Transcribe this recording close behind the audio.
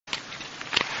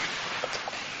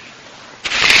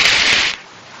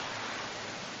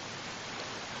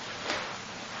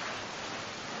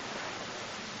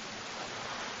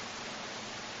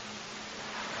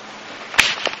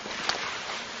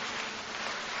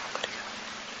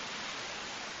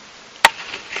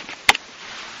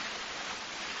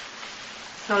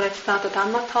So let's start the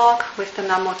Dhamma talk with the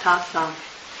Namo Tassa.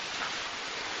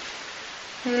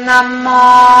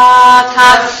 Namo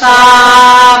Tassa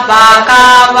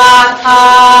Bhagavata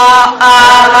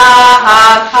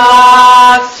Arahato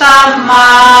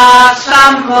Samma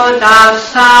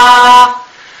Sambuddhassa.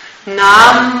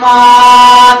 Namo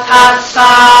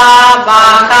Tassa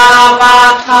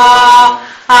Bhagavata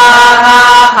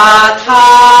Arahato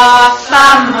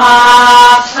Samma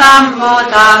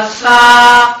Sambuddhassa.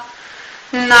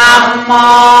 Namo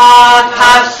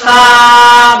Tassa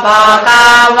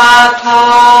Bhagavato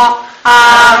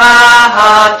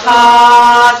Arahato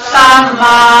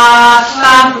Samma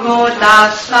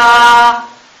Sambuddhassa.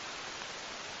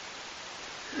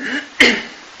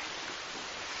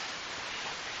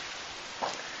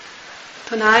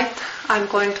 Tonight I'm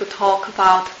going to talk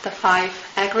about the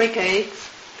 5 aggregates,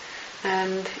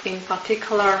 and in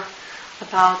particular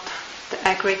about the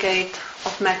aggregate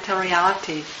of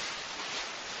materiality.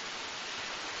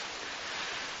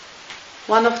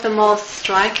 One of the most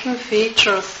striking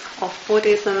features of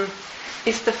Buddhism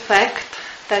is the fact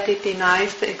that it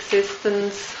denies the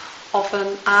existence of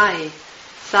an I,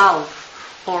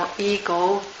 self, or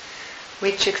ego,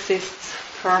 which exists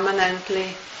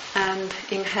permanently and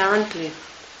inherently.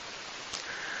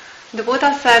 The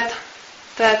Buddha said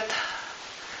that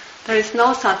there is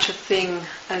no such a thing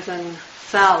as an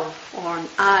self or an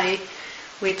I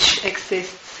which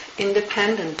exists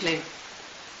independently.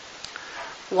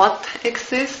 What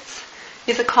exists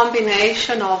is a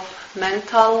combination of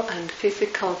mental and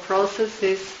physical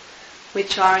processes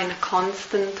which are in a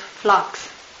constant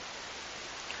flux.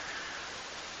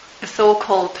 A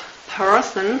so-called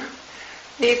person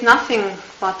is nothing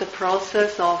but a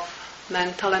process of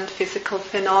mental and physical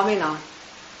phenomena.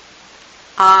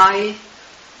 I,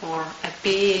 or a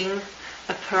being,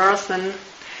 a person,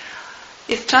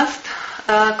 is just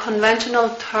a conventional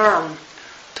term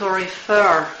to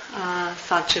refer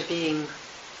such a being.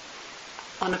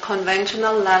 On a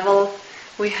conventional level,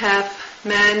 we have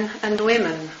men and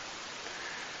women,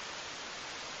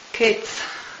 kids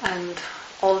and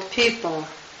old people,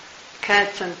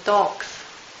 cats and dogs,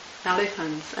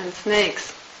 elephants and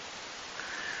snakes.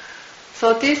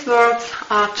 So these words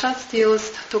are just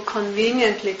used to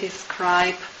conveniently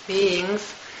describe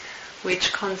beings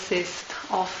which consist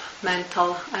of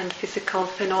mental and physical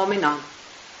phenomena.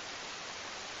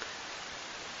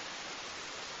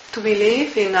 To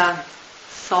believe in a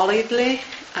solidly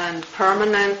and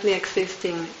permanently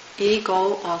existing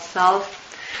ego or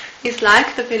self is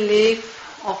like the belief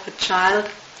of a child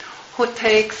who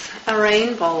takes a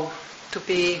rainbow to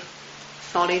be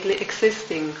solidly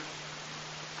existing.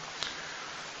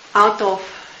 Out of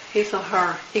his or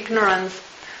her ignorance,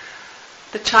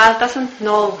 the child doesn't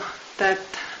know that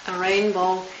a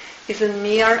rainbow is a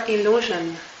mere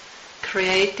illusion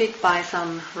created by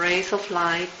some rays of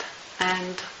light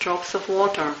and drops of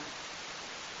water.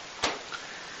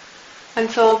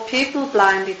 And so people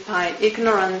blinded by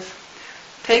ignorance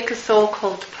take a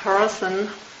so-called person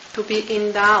to be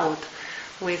endowed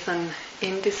with an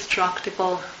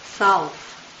indestructible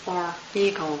self or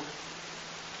ego.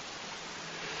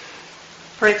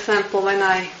 For example, when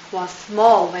I was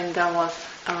small, when there was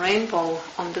a rainbow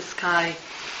on the sky,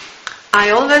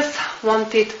 I always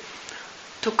wanted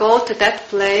to go to that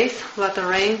place where the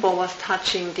rainbow was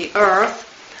touching the earth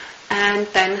and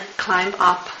then climb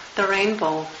up the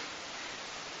rainbow.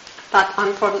 But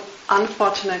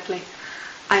unfortunately,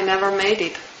 I never made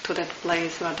it to that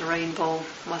place where the rainbow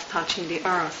was touching the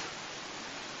earth.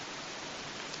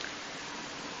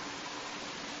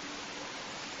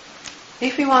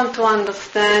 If we want to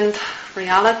understand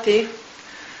reality,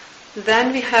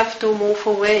 then we have to move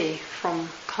away from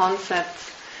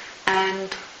concepts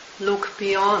and look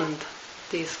beyond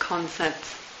these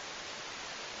concepts.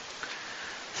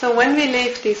 So when we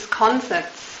leave these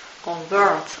concepts or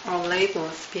words or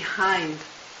labels behind,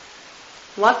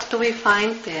 what do we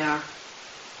find there?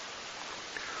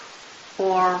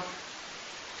 Or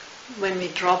when we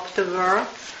drop the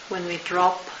words, when we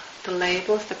drop the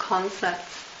labels, the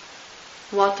concepts,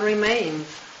 what remains?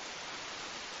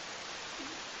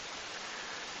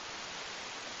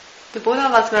 The Buddha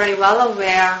was very well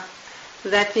aware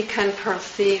that we can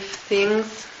perceive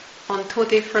things on 2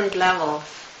 different levels.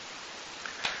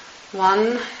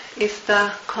 One is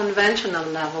the conventional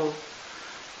level,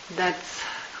 that's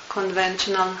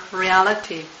conventional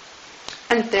reality.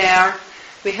 And there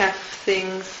we have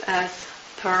things as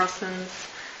persons,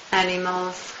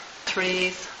 animals,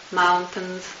 trees,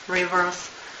 mountains, rivers,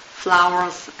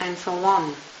 flowers, and so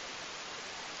on.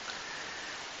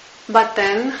 But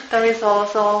then there is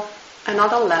also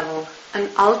another level, an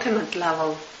ultimate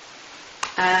level,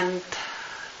 and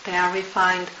there we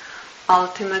find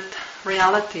ultimate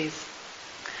realities.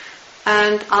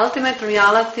 And ultimate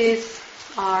realities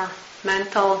are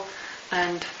mental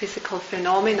and physical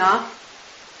phenomena.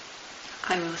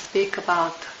 I will speak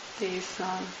about these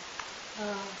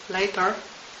later.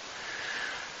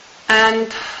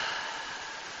 And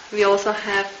we also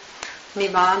have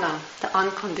Nirvana, the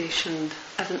unconditioned,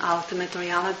 as an ultimate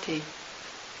reality.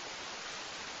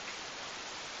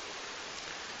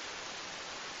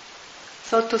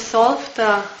 So to solve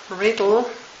the riddle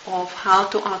of how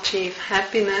to achieve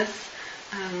happiness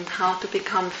and how to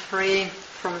become free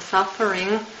from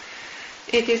suffering,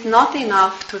 it is not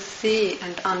enough to see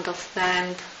and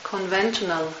understand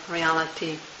conventional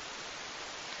reality.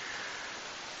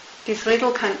 This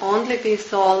riddle can only be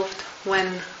solved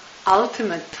when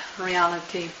ultimate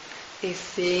reality is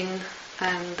seen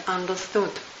and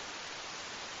understood.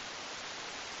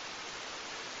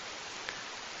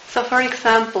 So, for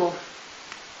example,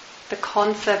 the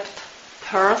concept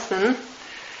person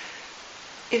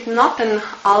is not an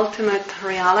ultimate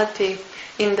reality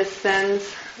in the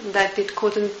sense that it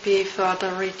couldn't be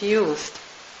further reduced.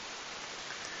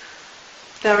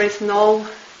 There is no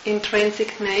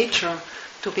intrinsic nature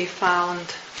to be found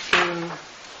in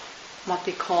what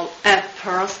we call a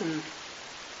person.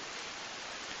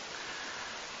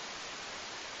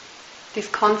 This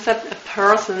concept, a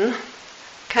person,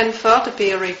 can further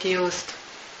be reduced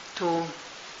to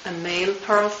a male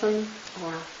person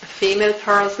or a female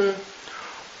person,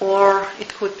 or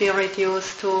it could be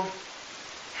reduced to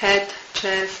head,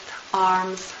 chest,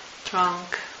 arms,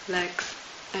 trunk, legs,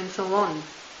 and so on.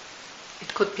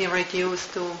 It could be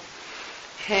reduced to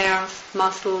hairs,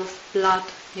 muscles, blood,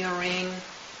 urine,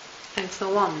 and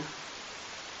so on.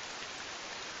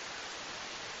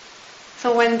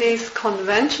 So when these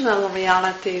conventional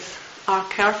realities are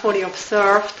carefully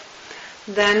observed,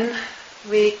 then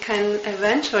we can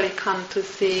eventually come to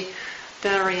see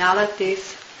the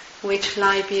realities which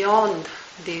lie beyond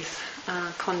these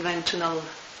conventional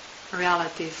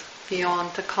realities,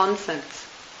 beyond the concepts.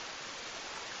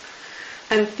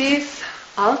 And these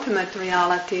ultimate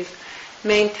realities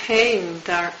maintain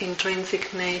their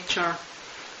intrinsic nature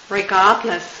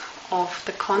regardless of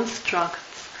the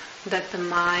constructs that the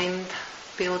mind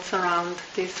builds around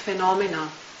these phenomena.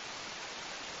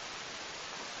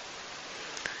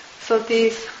 So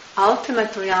these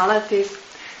ultimate realities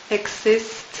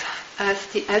exist as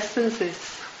the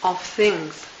essences of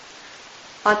things,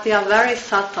 but they are very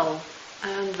subtle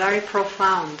and very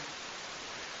profound.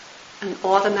 An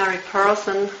ordinary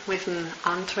person with an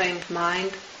untrained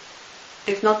mind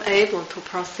is not able to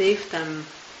perceive them.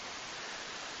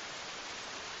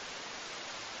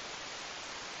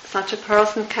 Such a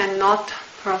person cannot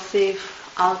perceive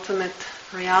ultimate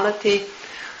reality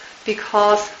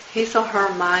because his or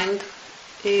her mind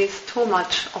is too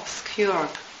much obscured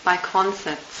by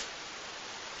concepts.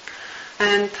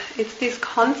 And it's these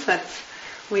concepts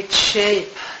which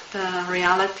shape the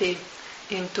reality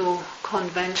into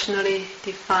conventionally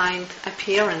defined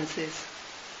appearances.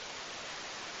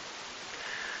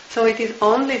 So it is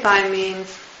only by means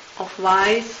of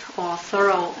wise or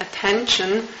thorough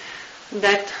attention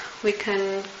that we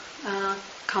can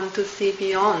come to see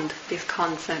beyond these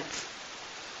concepts.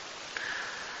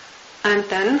 And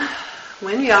then,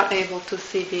 when we are able to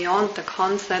see beyond the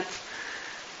concepts,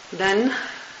 then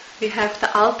we have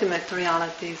the ultimate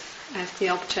realities as the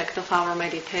object of our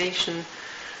meditation.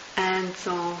 And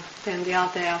so then they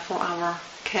are there for our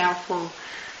careful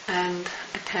and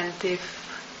attentive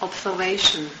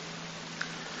observation.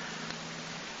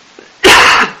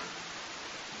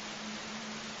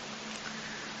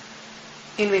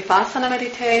 In Vipassana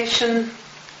meditation,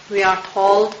 we are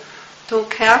told to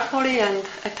carefully and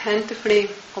attentively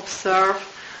observe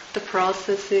the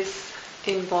processes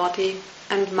in body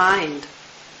and mind.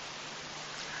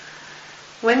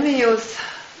 When we use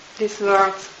these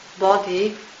words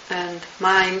body and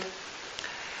mind,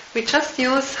 we just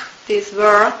use these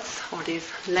words or these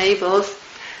labels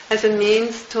as a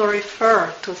means to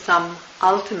refer to some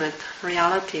ultimate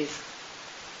realities.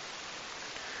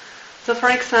 So, for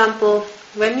example,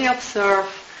 when we observe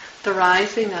the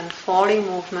rising and falling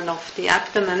movement of the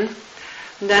abdomen,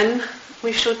 then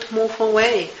we should move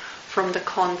away from the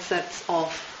concepts of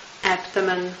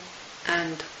abdomen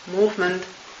and movement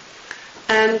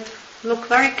and look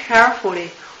very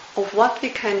carefully of what we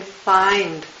can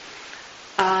find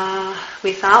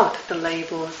without the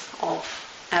labels of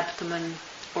abdomen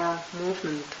or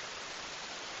movement.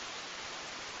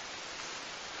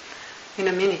 In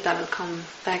a minute I will come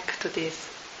back to this.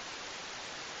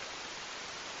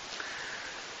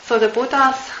 So the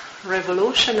Buddha's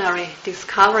revolutionary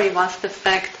discovery was the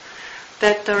fact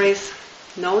that there is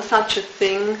no such a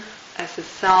thing as a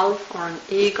self or an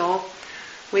ego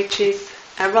which is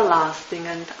everlasting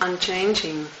and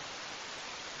unchanging.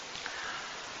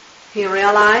 He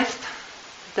realized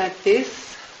that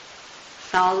this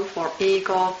self or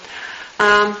ego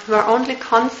were only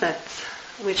concepts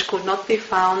which could not be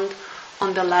found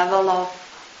on the level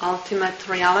of ultimate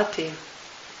reality.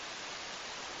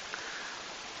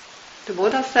 The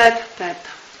Buddha said that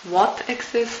what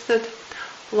existed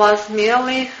was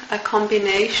merely a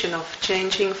combination of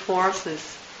changing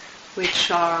forces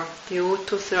which are due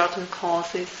to certain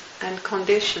causes and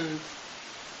conditions.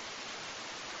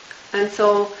 And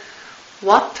so,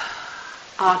 what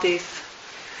are these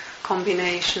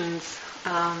combinations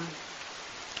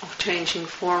of changing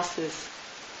forces?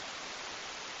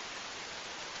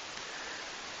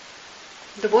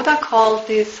 The Buddha called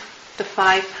these the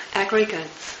 5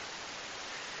 aggregates.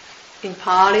 In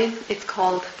Pali, it's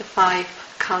called the 5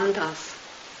 khandhas.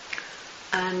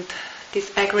 And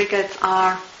these aggregates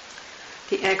are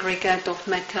the aggregate of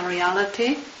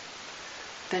materiality,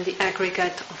 then the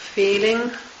aggregate of feeling,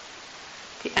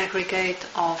 the aggregate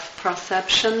of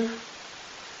perception,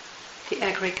 the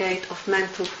aggregate of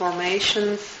mental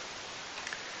formations,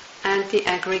 and the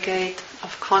aggregate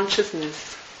of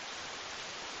consciousness.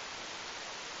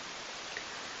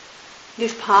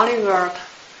 This Pali word,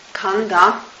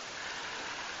 khandha,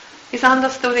 is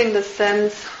understood in the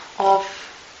sense of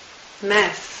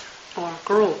mass or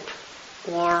group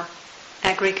or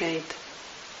aggregate.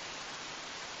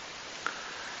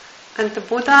 And the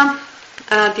Buddha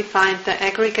defined the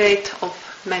aggregate of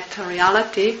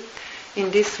materiality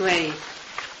in this way.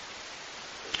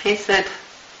 He said,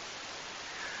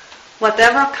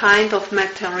 whatever kind of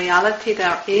materiality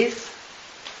there is,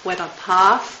 whether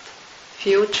past,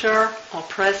 future or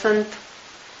present,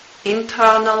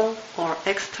 internal or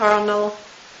external,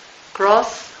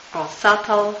 gross or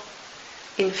subtle,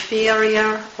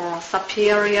 inferior or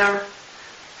superior,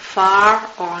 far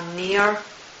or near,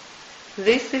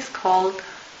 this is called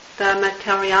the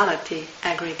materiality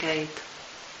aggregate.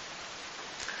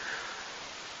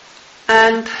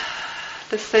 And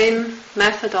the same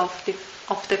method of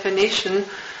definition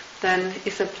then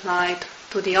is applied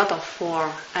to the other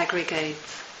 4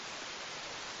 aggregates.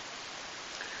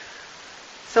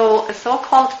 So a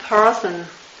so-called person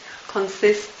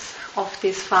consists of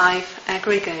these 5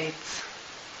 aggregates,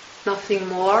 nothing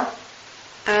more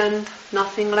and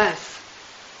nothing less.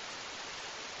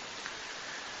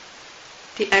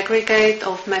 The aggregate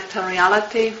of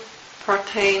materiality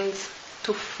pertains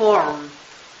to form,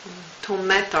 to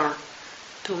matter,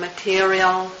 to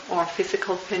material or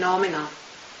physical phenomena.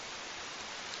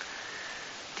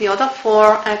 The other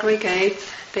 4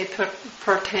 aggregates, they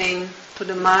pertain to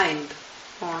the mind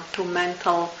or to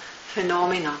mental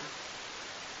phenomena.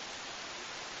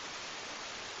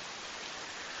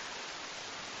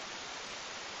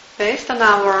 Based on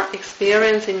our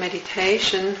experience in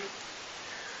meditation,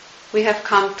 we have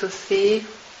come to see,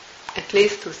 at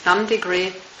least to some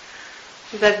degree,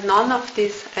 that none of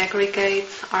these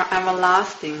aggregates are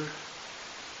everlasting.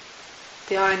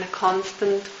 They are in a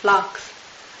constant flux.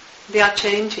 They are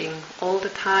changing all the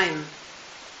time.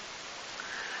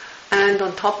 And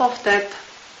on top of that,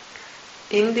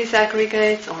 in these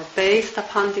aggregates or based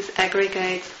upon these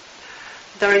aggregates,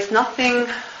 there is nothing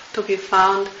to be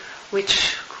found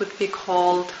which could be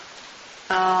called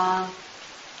I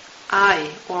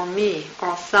or me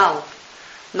or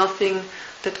self. Nothing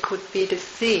that could be the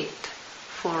seed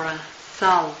for a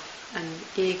self, an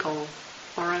ego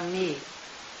or a me.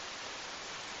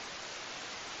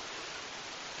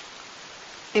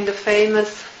 In the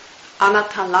famous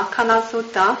Anatta-lakkhana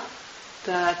Sutta,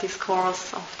 the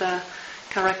discourse of the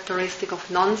characteristic of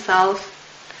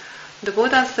non-self, the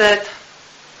Buddha said,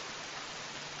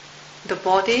 the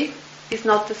body is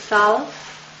not the self,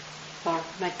 or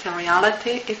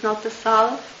materiality is not the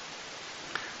self,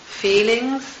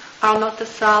 feelings are not the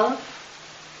self,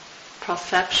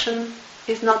 perception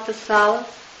is not the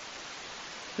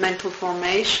self, mental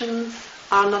formations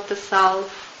are not the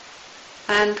self,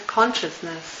 and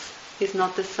consciousness is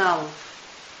not the self.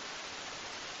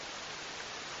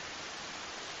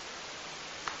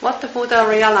 What the Buddha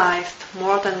realized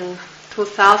more than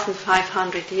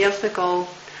 2,500 years ago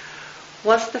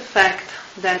was the fact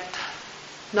that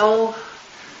no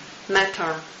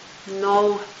matter,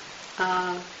 no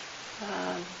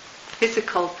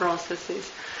physical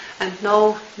processes and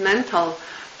no mental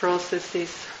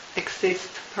processes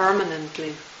exist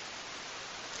permanently.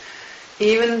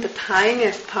 Even the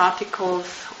tiniest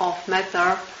particles of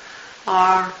matter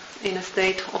are in a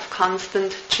state of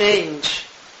constant change.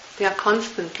 They are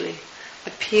constantly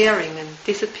appearing and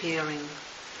disappearing.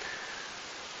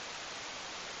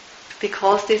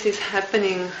 because this is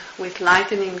happening with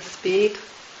lightning speed,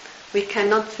 we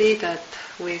cannot see that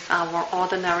with our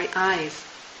ordinary eyes.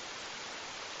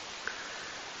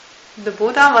 The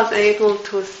Buddha was able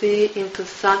to see into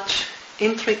such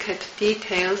intricate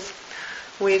details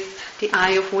with the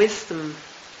eye of wisdom.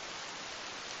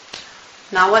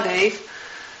 Nowadays,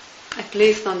 at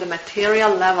least on the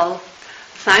material level,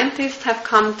 scientists have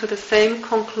come to the same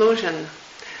conclusion.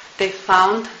 They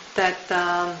found that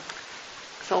the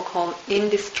so-called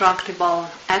indestructible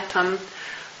atom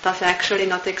does actually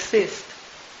not exist.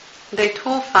 They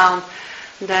too found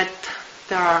that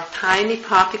there are tiny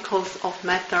particles of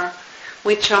matter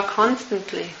which are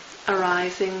constantly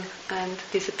arising and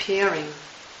disappearing,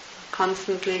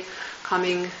 constantly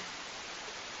coming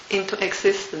into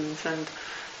existence and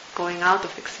going out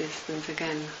of existence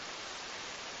again.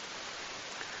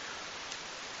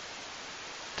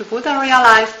 The Buddha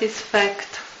realized this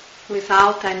fact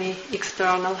without any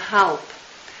external help,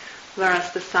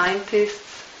 whereas the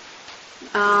scientists,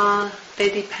 they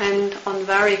depend on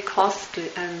very costly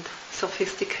and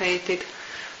sophisticated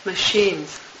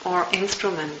machines or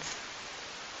instruments.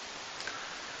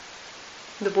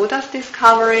 The Buddha's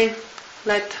discovery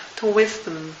led to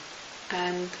wisdom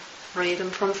and freedom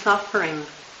from suffering.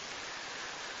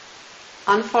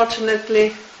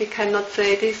 Unfortunately, we cannot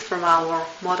say this from our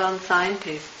modern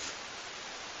scientists.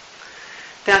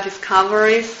 Their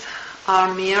discoveries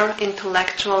are mere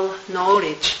intellectual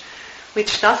knowledge,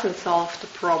 which doesn't solve the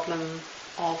problem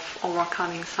of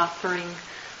overcoming suffering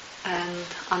and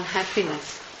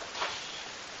unhappiness.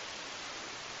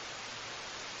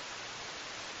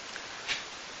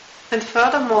 And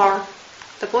furthermore,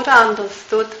 the Buddha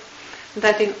understood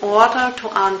that in order to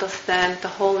understand the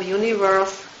whole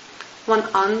universe, one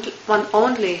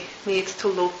only needs to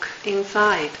look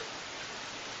inside.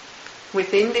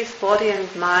 Within this body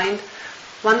and mind,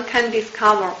 one can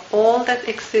discover all that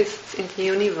exists in the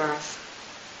universe.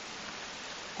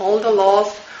 All the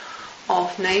laws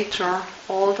of nature,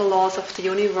 all the laws of the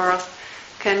universe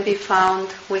can be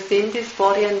found within this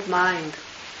body and mind,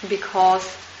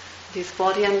 because this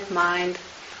body and mind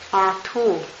are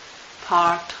two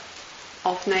part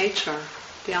of nature.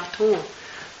 They are two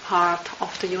part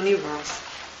of the universe.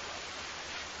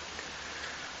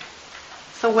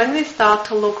 So when we start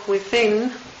to look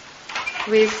within,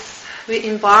 we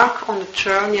embark on a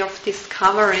journey of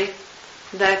discovery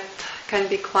that can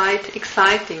be quite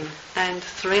exciting and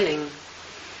thrilling.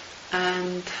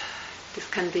 And this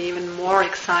can be even more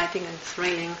exciting and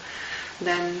thrilling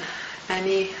than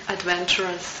any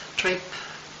adventurous trip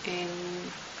in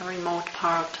a remote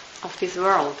part of this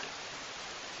world.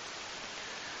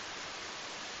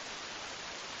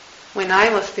 When I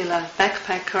was still a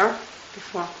backpacker,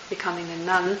 before becoming a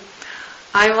nun,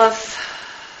 I was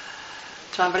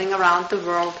traveling around the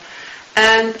world,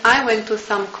 and I went to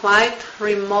some quite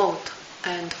remote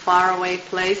and faraway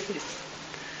places,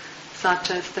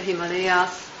 such as the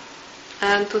Himalayas,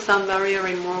 and to some very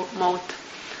remote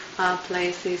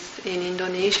places in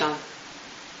Indonesia.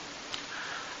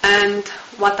 And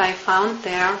what I found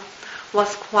there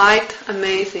was quite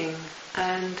amazing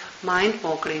and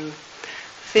mind-boggling,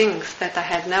 things that I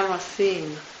had never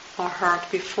seen or heard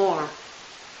before.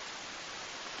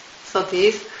 So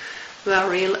these were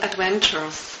real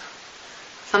adventures,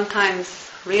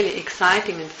 sometimes really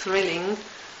exciting and thrilling,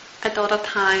 at other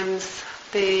times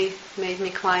they made me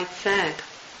quite sad.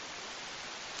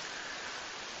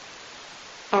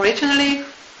 Originally,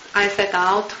 I set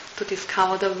out to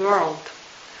discover the world,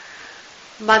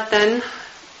 but then,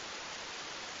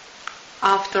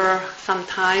 after some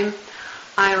time,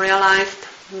 I realized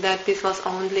that this was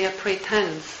only a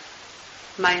pretense.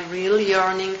 My real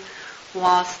yearning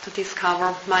was to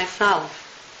discover myself.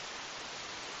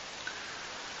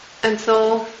 And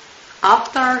so,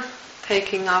 after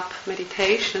taking up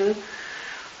meditation,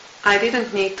 I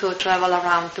didn't need to travel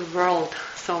around the world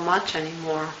so much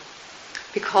anymore,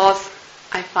 because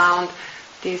I found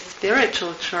this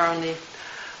spiritual journey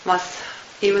was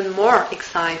even more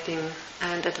exciting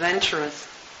and adventurous.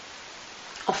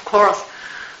 Of course,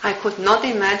 I could not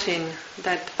imagine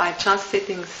that by just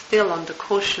sitting still on the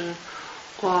cushion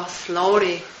or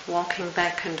slowly walking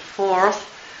back and forth,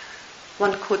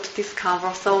 one could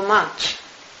discover so much.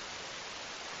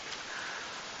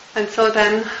 And so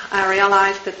then I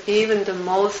realized that even the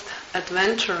most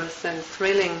adventurous and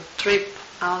thrilling trip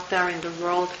out there in the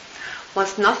world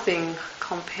was nothing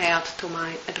compared to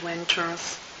my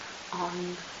adventures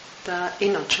on the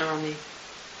inner journey.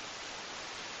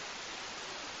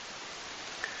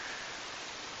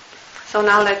 So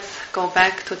now let's go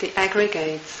back to the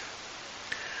aggregates.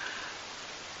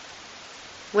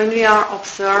 When we are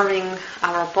observing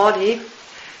our body,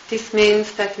 This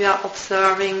means that we are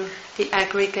observing the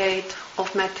aggregate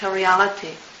of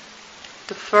materiality,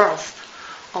 the first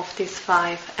of these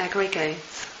 5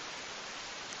 aggregates.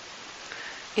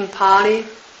 In Pali,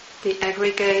 the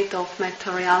aggregate of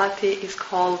materiality is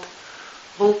called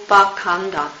Rupa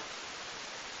Khandha.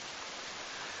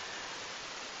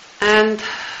 And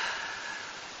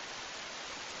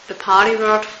the Pali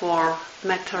word for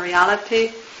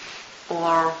materiality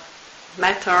or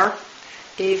matter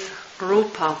is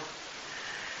Rupa.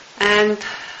 And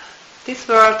this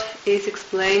word is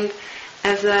explained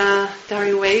as a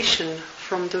derivation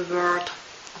from the word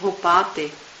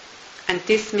Rupati. And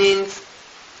this means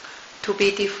to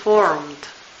be deformed,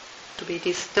 to be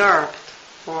disturbed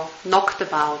or knocked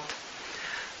about,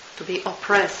 to be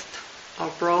oppressed or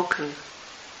broken.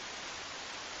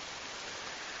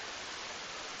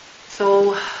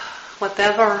 So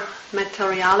whatever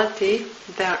materiality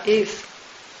there is,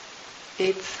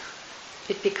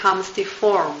 it becomes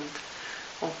deformed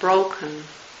or broken,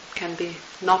 can be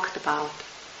knocked about.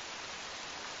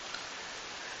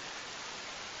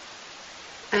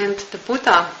 And the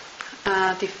Buddha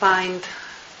defined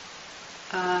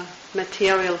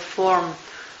material form,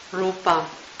 rupa,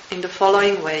 in the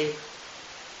following way.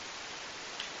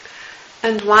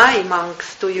 And why,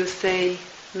 monks, do you say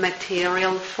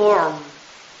material form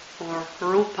or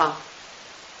rupa?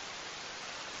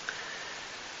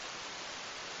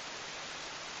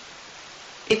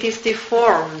 It is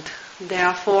deformed,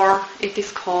 therefore it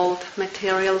is called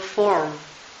material form.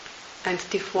 And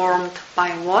deformed by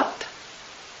what?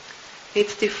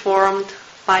 It's deformed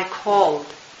by cold,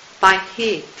 by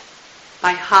heat,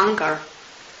 by hunger,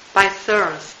 by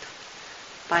thirst,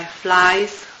 by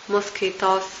flies,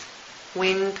 mosquitoes,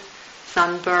 wind,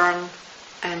 sunburn,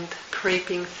 and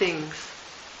creeping things.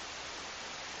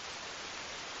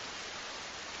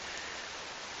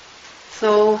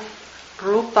 So,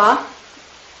 rupa,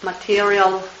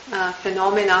 material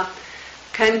phenomena,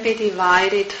 can be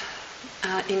divided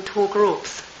in 2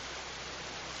 groups.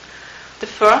 The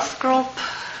first group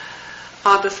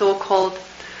are the so-called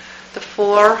the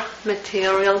 4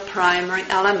 material primary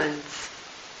elements,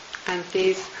 and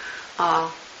these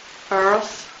are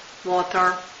earth,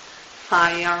 water,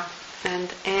 fire,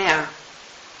 and air.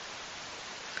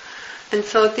 And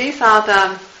so these are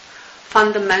the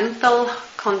fundamental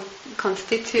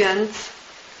constituents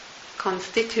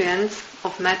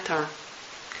of matter.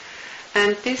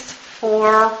 And these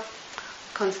 4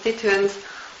 constituents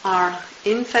are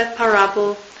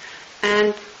inseparable,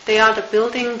 and they are the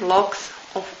building blocks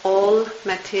of all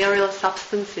material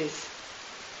substances.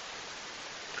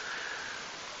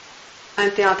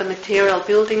 And they are the material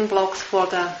building blocks for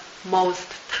the most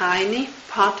tiny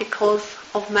particles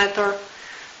of matter,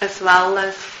 as well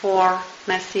as for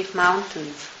massive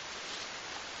mountains.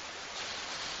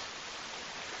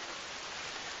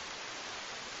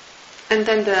 And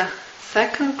then the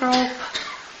second group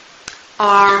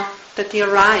are the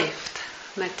derived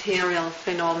material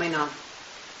phenomena.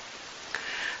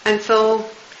 And so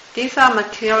these are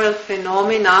material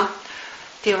phenomena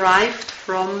derived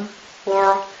from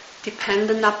or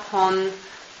dependent upon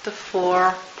the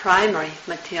 4 primary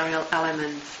material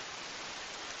elements.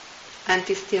 And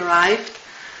these derived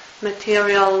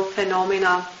material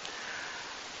phenomena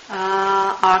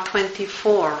are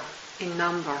 24 in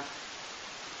number.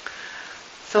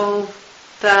 So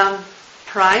the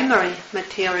primary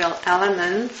material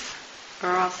elements,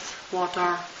 earth,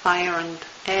 water, fire, and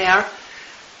air,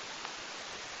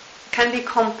 can be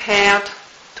compared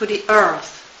to the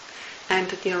earth, and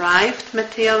the derived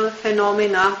material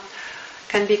phenomena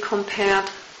can be compared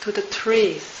to the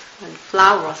trees and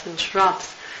flowers and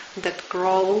shrubs that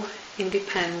grow in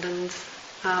dependence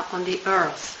on the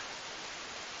earth.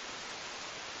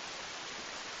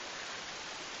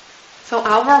 So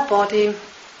our body,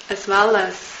 as well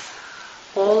as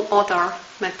all other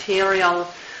material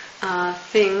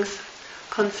things,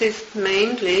 consist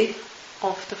mainly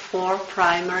of the 4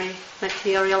 primary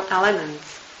material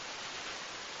elements.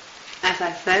 As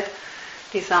I said,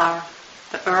 these are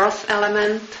the earth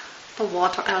element, the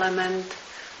water element,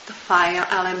 the fire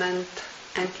element,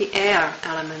 and the air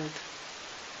element.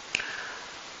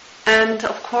 And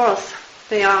of course,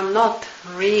 they are not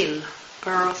real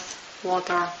earth,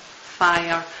 water,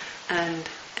 fire, and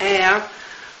air,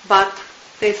 but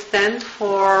they stand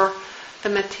for the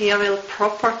material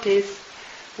properties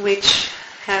which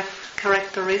have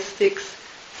characteristics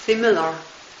similar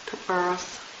to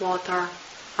earth, water,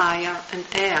 fire, and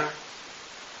air.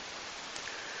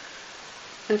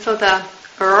 And so the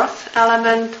earth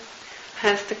element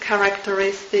has the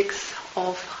characteristics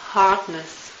of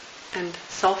hardness and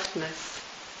softness.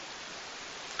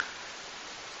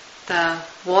 The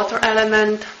water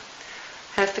element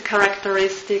has the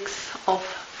characteristics of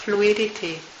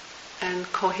fluidity and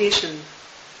cohesion.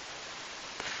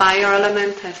 The fire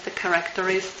element has the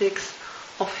characteristics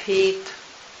of heat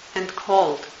and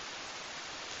cold.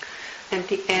 And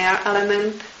the air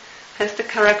element has the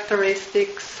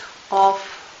characteristics of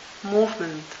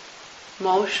movement,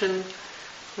 motion,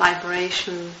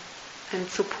 vibration, and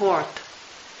support.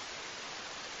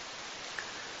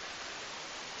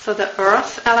 So the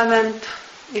earth element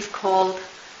is called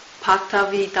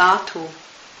Patavidhatu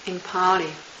in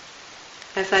Pali.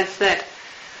 As I said,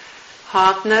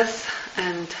 hardness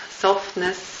and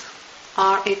softness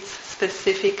are its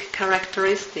specific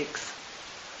characteristics.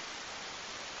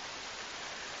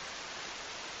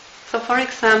 So for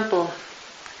example,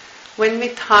 when we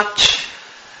touch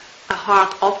a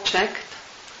hard object,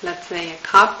 let's say a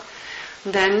cup,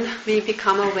 then we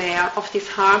become aware of this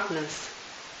hardness.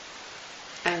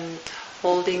 And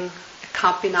holding a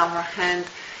cup in our hand,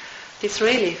 this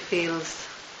really feels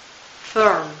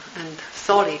firm and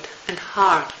solid and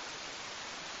hard.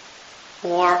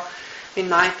 Or we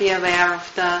might be aware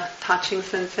of the touching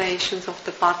sensations of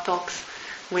the buttocks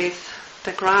with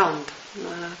the ground,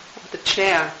 of the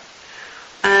chair.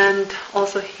 And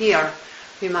also here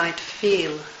we might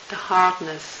feel the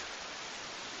hardness.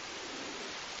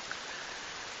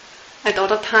 At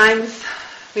other times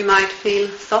we might feel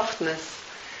softness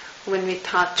when we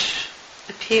touch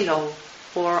a pillow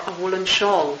or a woolen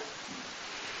shawl.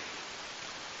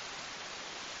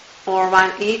 Or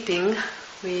while eating,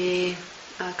 we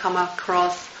come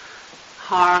across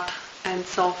hard and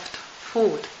soft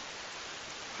food.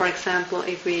 For example,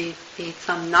 if we eat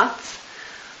some nuts,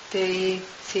 they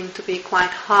seem to be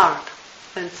quite hard,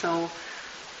 and so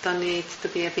there needs to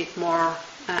be a bit more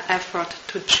effort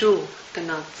to chew the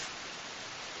nuts.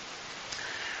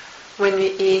 When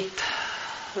we eat,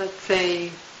 let's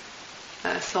say,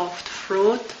 soft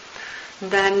fruit,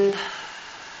 then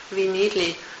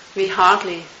we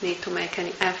hardly need to make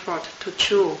any effort to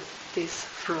chew this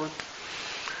fruit.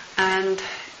 And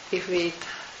if we eat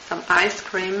some ice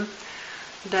cream,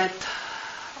 that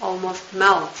almost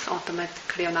melts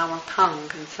automatically on our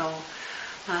tongue, and so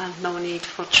no need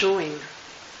for chewing.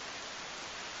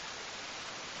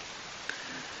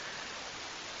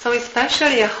 So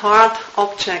especially a hard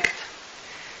object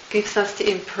gives us the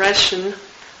impression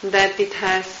that it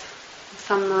has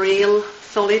some real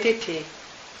solidity,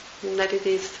 that it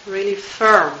is really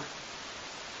firm.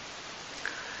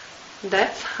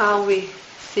 That's how we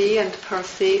see and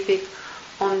perceive it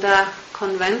on the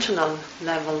conventional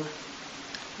level,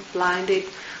 blinded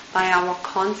by our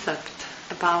concept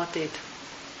about it.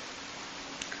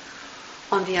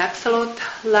 On the absolute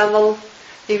level,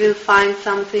 we will find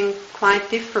something quite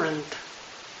different.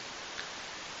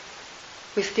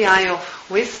 With the eye of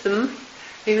wisdom,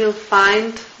 we will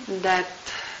find that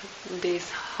this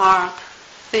hard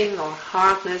thing or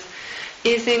hardness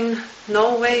is in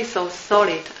no way so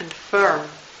solid and firm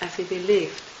as we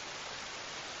believed.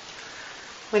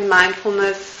 When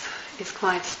mindfulness is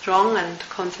quite strong and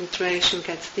concentration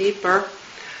gets deeper,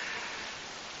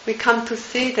 we come to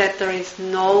see that there is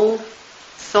no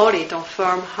solid or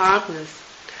firm hardness,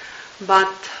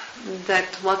 but that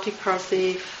what we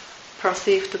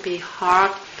perceive to be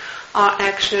hard are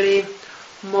actually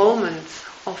moments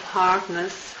of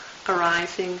hardness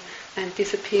arising and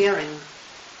disappearing.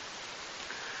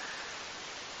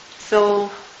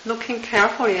 So, looking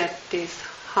carefully at this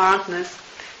hardness,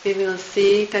 we will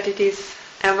see that it is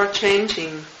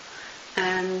ever-changing,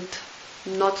 and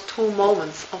not two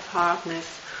moments of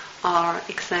hardness are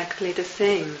exactly the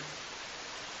same.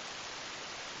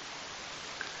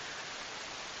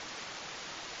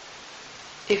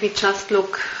 If we just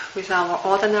look with our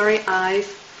ordinary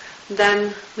eyes,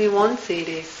 then we won't see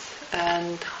this,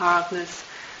 and hardness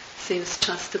seems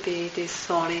just to be this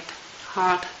solid,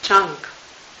 hard chunk.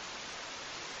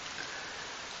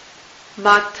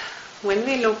 But when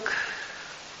we look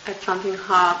at something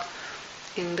hard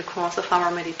in the course of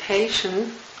our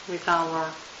meditation with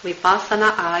our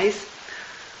vipassana eyes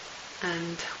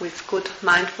and with good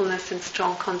mindfulness and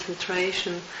strong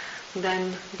concentration,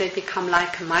 then they become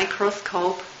like a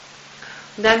microscope.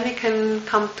 Then we can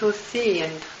come to see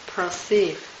and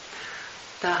perceive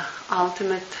the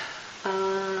ultimate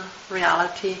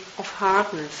reality of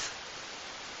hardness.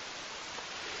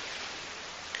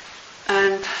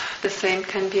 And the same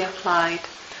can be applied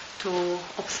to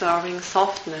observing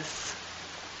softness.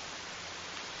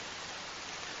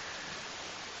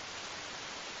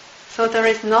 So there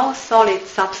is no solid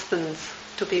substance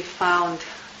to be found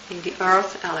in the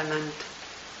earth element.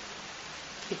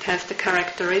 It has the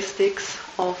characteristics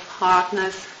of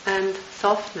hardness and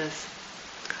softness.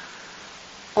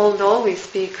 although we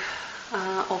speak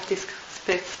of these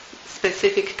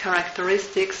specific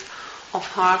characteristics of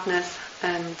hardness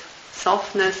and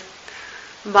softness,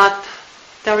 but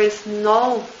there is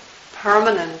no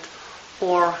permanent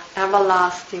or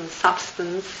everlasting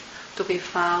substance to be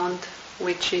found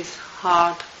which is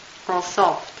hard or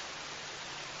soft.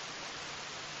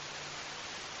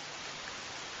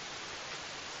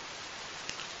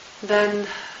 Then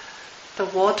the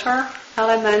water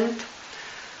element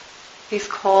is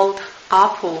called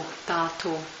Apo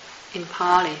Dhatu in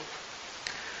Pali.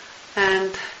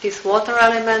 And this water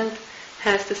element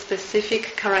has the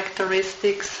specific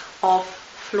characteristics of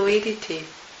fluidity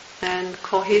and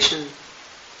cohesion.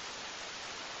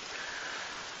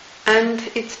 And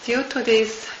it's due to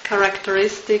this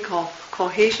characteristic of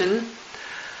cohesion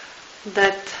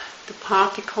that the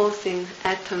particles in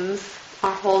atoms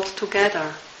are held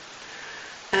together.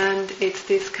 And it's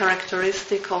this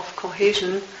characteristic of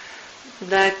cohesion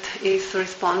that is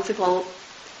responsible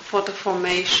for the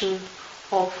formation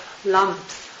of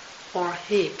lumps or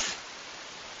heaps.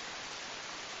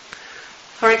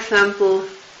 For example,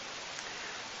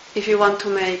 if you want to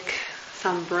make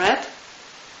some bread,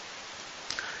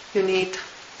 you need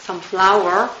some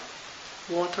flour,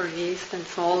 water, yeast and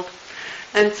salt.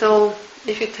 And so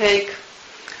if you take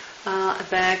a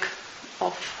bag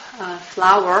of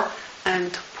flour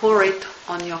and pour it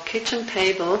on your kitchen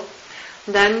table,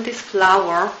 then this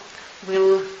flour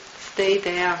will stay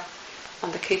there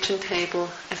on the kitchen table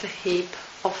as a heap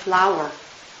of flour.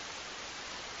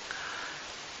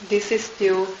 This is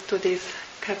due to this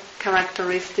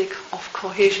characteristic of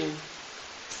cohesion.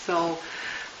 So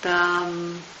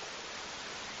the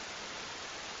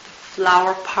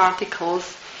flour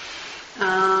particles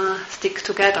stick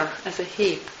together as a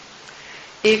heap.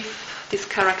 If this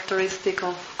characteristic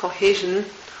of cohesion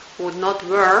would not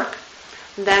work,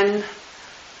 then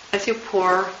as you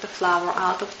pour the flour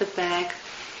out of the bag,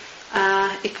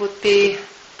 it would be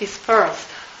dispersed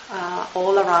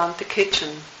all around the kitchen.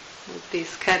 It would be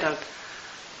scattered.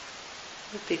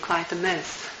 It would be quite a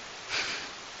mess.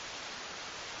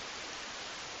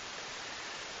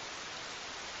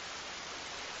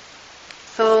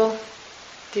 So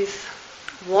this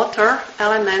water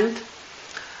element,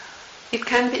 it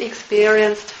can be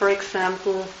experienced, for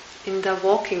example, in the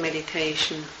walking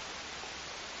meditation.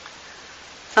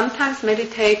 Sometimes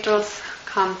meditators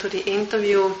come to the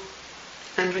interview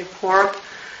and report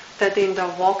that in the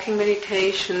walking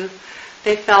meditation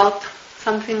they felt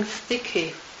something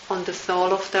sticky on the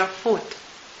sole of their foot.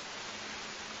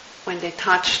 When they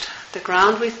touched the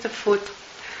ground with the foot,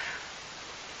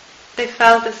 they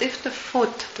felt as if the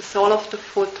sole of the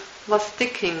foot was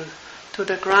sticking to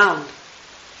the ground.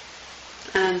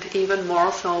 And even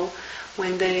more so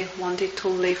when they wanted to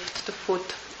lift the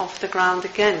foot off the ground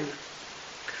again.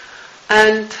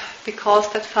 And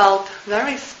because that felt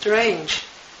very strange,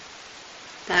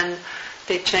 then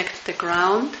they checked the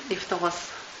ground if there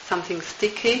was something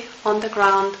sticky on the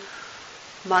ground,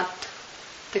 but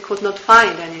they could not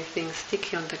find anything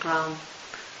sticky on the ground.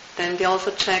 Then they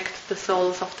also checked the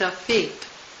soles of their feet,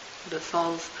 the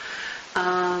soles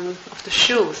of the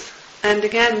shoes. And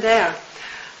again there,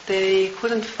 they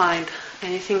couldn't find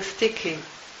anything sticky.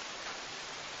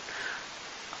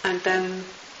 And then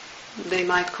they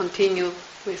might continue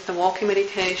with the walking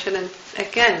meditation, and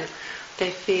again they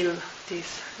feel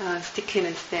this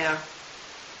stickiness there.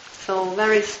 So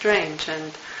very strange,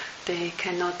 and they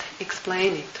cannot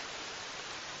explain it.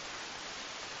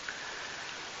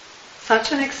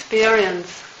 Such an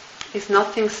experience is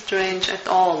nothing strange at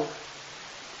all.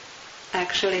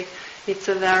 Actually, it's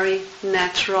a very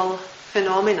natural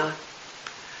phenomena.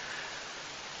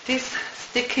 This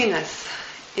stickiness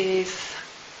is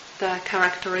the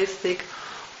characteristic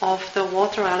of the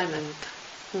water element,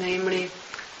 namely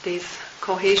this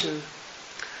cohesion.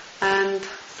 And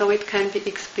so it can be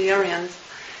experienced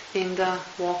in the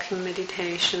walking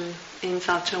meditation in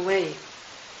such a way.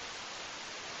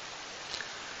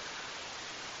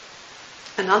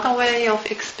 Another way of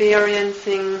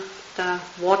experiencing the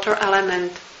water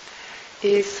element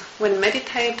is when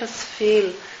meditators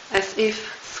feel as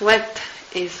if sweat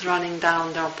is running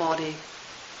down their body.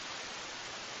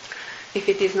 If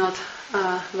it is not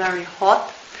very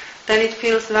hot, then it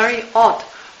feels very odd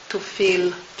to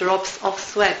feel drops of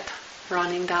sweat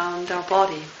running down their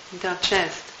body, their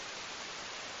chest.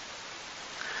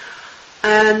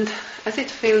 And as it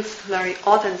feels very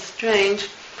odd and strange,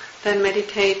 then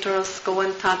meditators go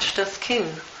and touch their skin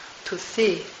to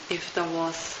see if there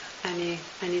was any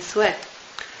sweat.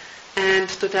 And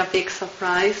to their big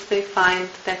surprise, they find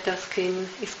that their skin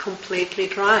is completely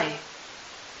dry.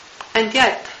 And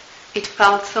yet, it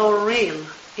felt so real.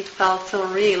 It felt so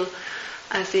real,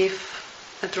 as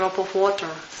if a drop of water,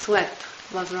 sweat,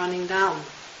 was running down.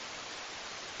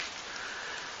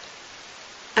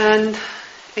 And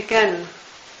again,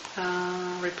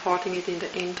 reporting it in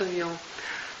the interview,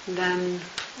 then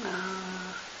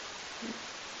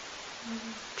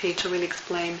teacher will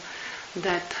explain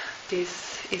that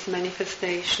this is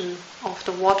manifestation of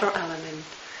the water element,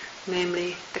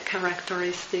 namely the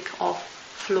characteristic of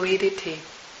fluidity,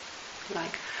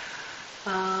 like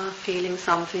feeling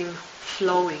something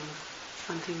flowing,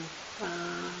 something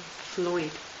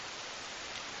fluid.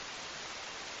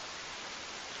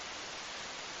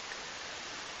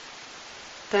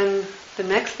 Then the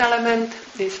next element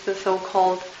is the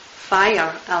so-called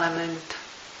fire element.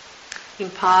 In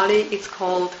Pali it's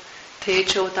called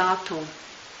Tejo Dhatu,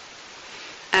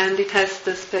 and it has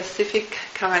the specific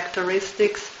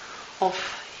characteristics of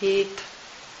heat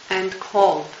and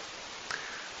cold.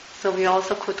 So we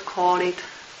also could call it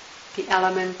the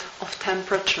element of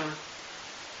temperature.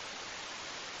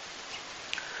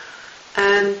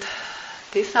 And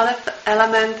this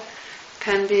element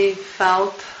can be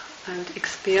felt and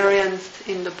experienced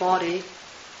in the body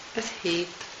as heat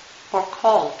or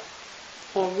cold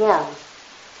or warmth.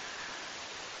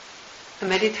 A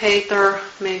meditator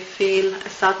may feel a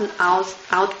sudden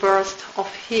outburst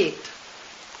of heat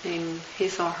in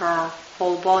his or her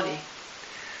whole body.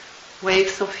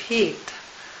 Waves of heat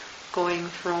going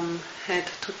from head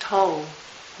to toe,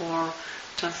 or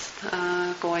just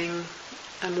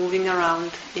moving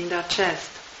around in their chest.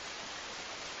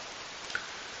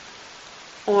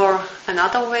 Or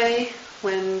another way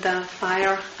when the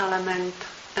fire element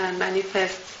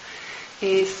manifests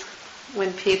is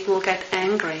when people get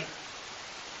angry,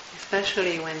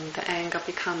 especially when the anger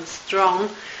becomes strong,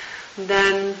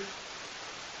 then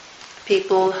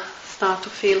people start to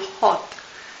feel hot.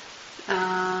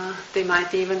 They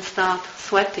might even start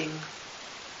sweating,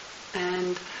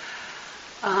 and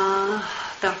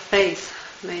their face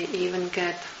may even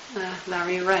get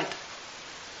very red.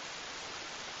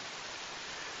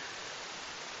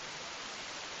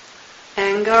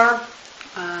 Anger,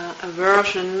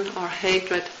 aversion or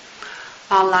hatred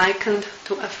are likened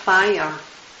to a fire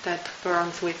that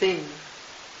burns within.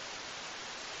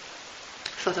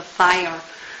 So the fire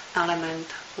element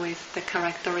with the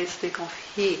characteristic of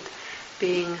heat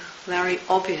being very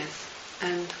obvious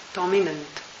and dominant.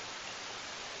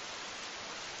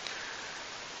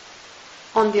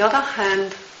 On the other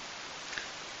hand,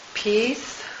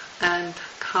 peace and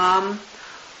calm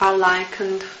are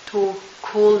likened to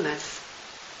coolness.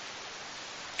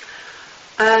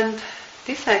 And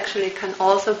this actually can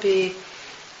also be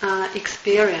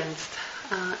experienced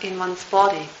in one's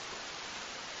body.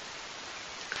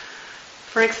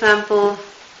 For example,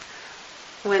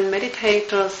 when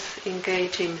meditators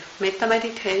engage in metta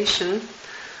meditation,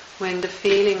 when the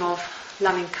feeling of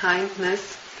loving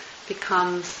kindness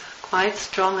becomes quite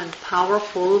strong and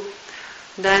powerful,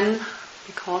 then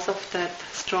because of that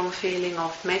strong feeling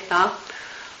of metta,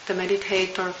 the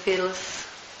meditator feels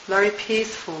very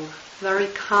peaceful, very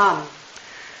calm.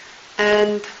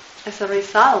 And as a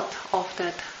result of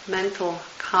that mental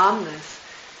calmness,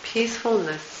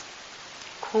 peacefulness,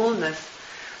 coolness,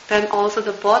 then also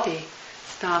the body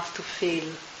starts to feel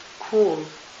cool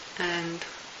and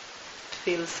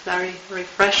feels very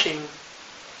refreshing.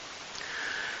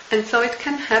 And so it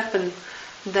can happen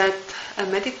that a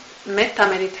metta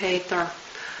meditator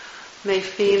may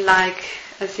feel like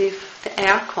as if the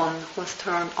aircon was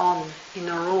turned on in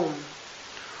a room,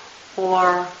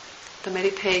 or the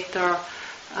meditator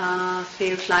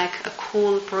feels like a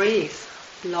cool breeze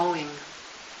blowing.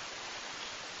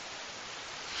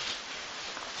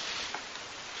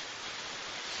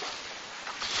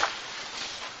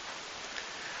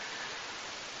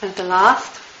 And the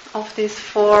last of these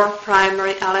four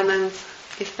primary elements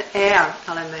is the air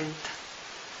element.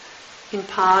 In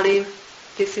Pali,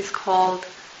 this is called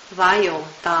Vayo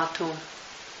Dhatu.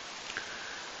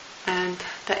 And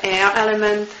the air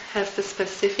element has the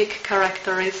specific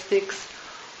characteristics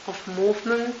of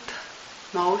movement,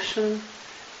 motion,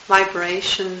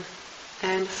 vibration,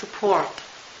 and support.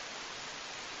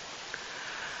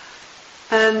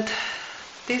 And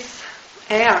this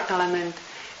air element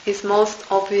is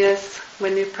most obvious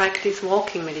when we practice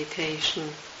walking meditation,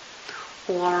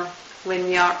 or when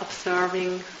we are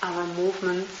observing our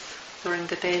movements during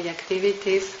the daily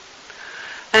activities,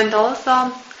 and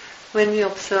also when we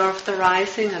observe the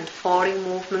rising and falling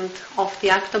movement of the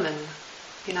abdomen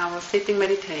in our sitting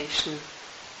meditation.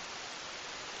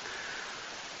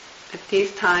 At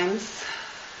these times,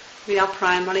 we are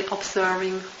primarily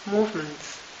observing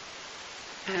movements,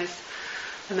 as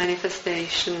a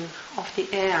manifestation of the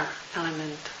air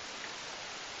element.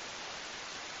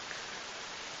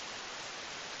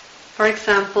 For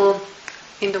example,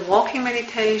 in the walking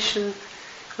meditation,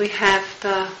 we have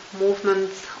the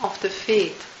movements of the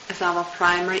feet as our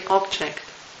primary object.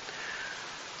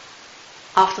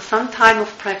 After some time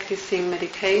of practicing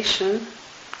meditation,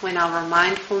 when our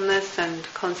mindfulness and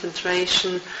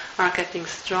concentration are getting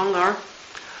stronger,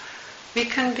 we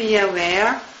can be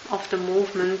aware of the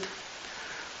movement,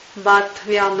 but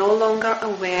we are no longer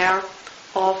aware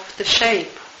of the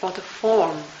shape or the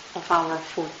form of our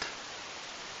foot.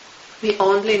 We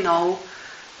only know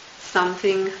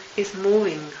something is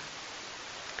moving.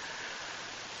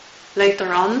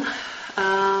 Later on,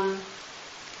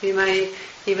 we may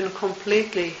even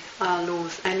completely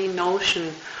lose any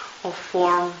notion of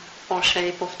form or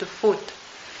shape of the foot,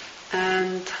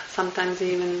 and sometimes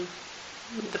even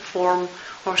the form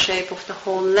or shape of the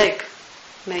whole leg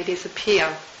may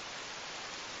disappear.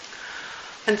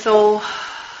 And so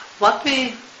what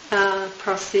we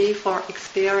perceive or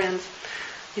experience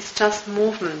is just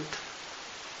movement.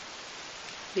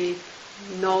 We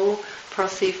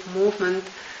perceive movement,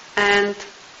 and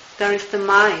there is the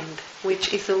mind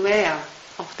which is aware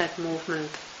of that movement.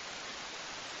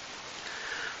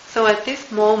 So at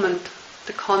this moment,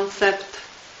 the concept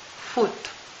foot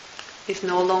is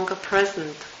no longer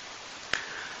present.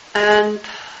 And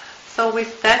so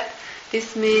with that,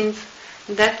 this means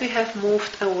that we have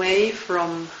moved away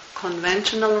from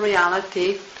conventional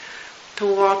reality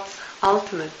towards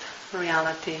ultimate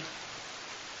reality.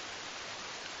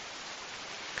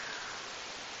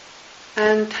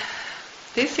 And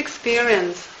this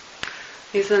experience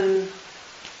is an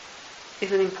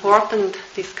important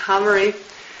discovery,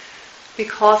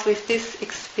 because with this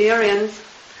experience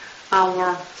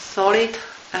our solid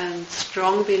and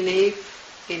strong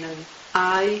belief in an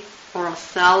I or a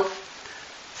self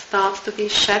starts to be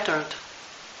shattered.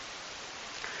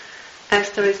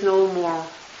 As there is no more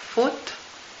foot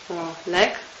or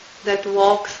leg that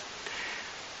walks,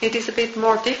 it is a bit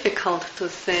more difficult to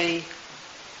say,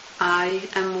 I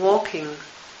am walking.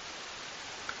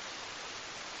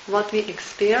 What we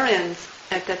experience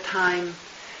at that time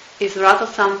is rather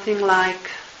something like,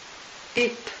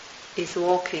 it is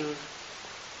walking.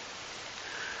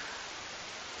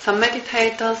 Some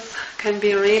meditators can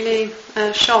be really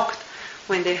shocked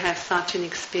when they have such an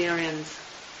experience.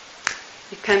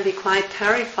 It can be quite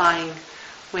terrifying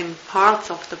when parts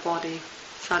of the body,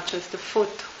 such as the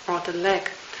foot or the leg,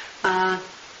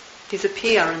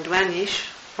 disappear and vanish,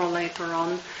 or later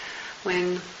on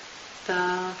when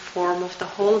the form of the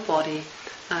whole body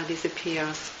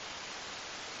disappears.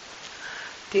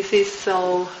 This is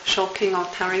so shocking or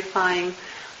terrifying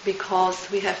because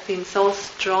we have been so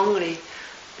strongly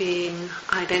being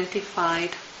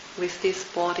identified with this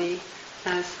body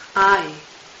as I,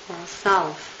 or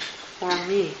self, or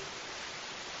me.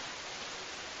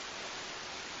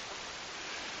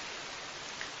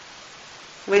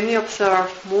 When we observe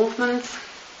movements,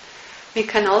 we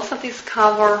can also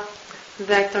discover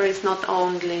that there is not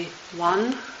only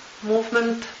one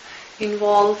movement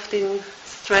involved in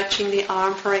stretching the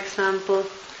arm, for example,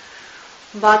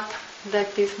 but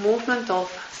that this movement of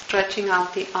stretching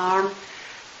out the arm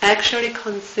actually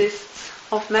consists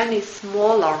of many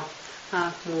smaller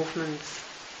movements.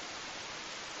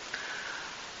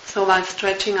 So while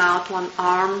stretching out one's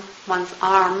arm,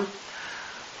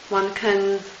 one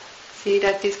can see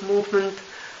that this movement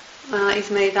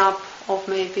is made up of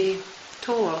maybe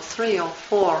 2 or 3 or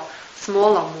 4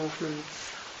 smaller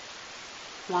movements,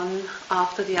 one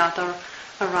after the other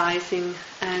arising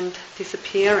and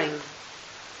disappearing.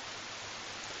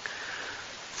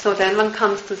 So then one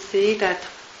comes to see that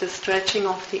the stretching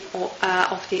of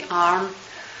the arm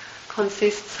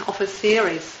consists of a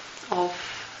series of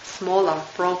smaller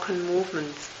broken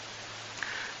movements,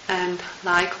 and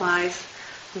likewise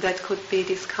that could be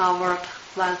discovered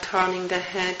while turning the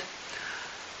head,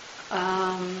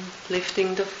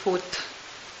 lifting the foot,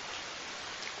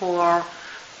 or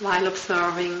while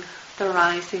observing the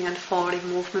rising and falling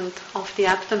movement of the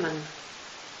abdomen.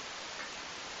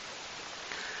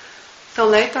 So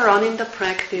later on in the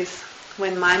practice,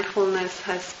 when mindfulness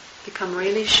has become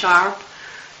really sharp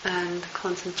and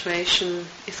concentration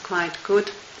is quite good,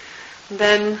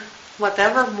 then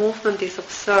whatever movement is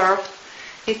observed,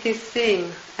 it is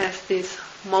seen as this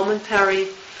momentary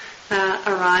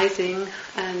arising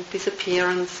and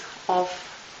disappearance of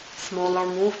smaller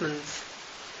movements.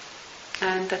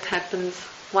 And that happens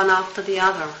one after the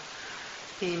other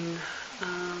in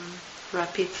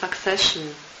rapid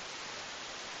succession.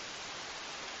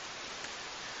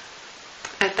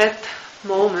 At that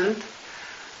moment,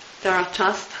 there are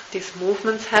just these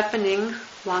movements happening,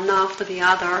 one after the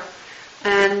other,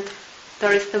 and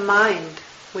there is the mind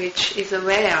which is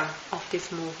aware of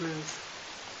these movements.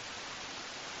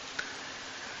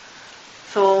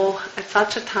 So at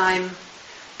such a time,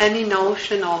 any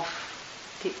notion of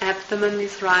the abdomen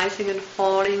is rising and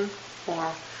falling,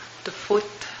 or the foot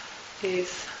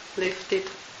is lifted,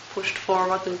 pushed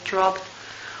forward and dropped,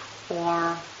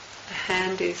 or the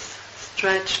hand is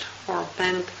stretched or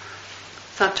bent,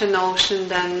 such a notion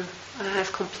then has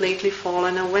completely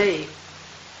fallen away.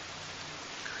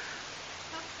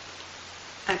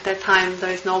 At that time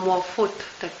there is no more foot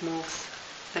that moves.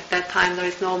 At that time there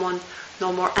is no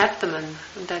more abdomen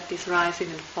that is rising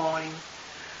and falling.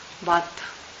 But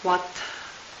what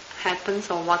happens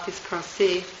or what is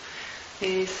perceived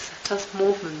is just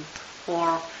movement,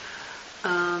 or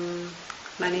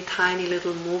many tiny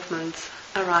little movements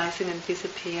arising and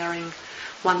disappearing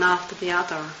one after the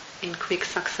other in quick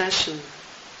succession.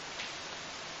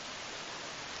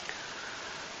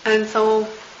 And so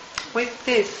with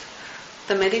this,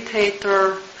 the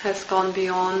meditator has gone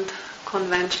beyond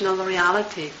conventional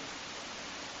reality.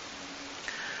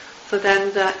 So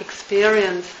then the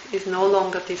experience is no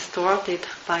longer distorted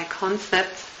by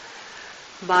concepts,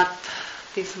 but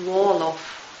this wall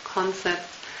of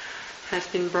concepts has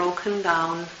been broken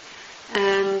down,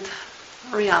 and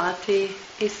reality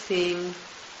is seen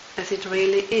as it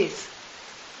really is.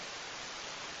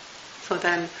 So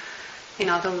then, in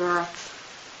other words,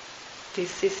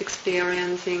 this is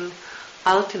experiencing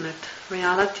ultimate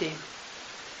reality.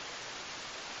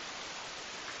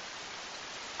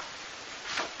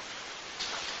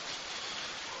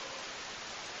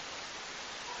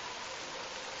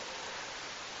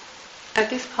 At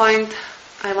this point,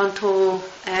 I want to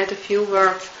add a few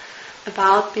words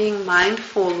about being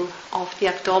mindful of the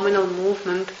abdominal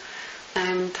movement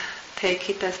and take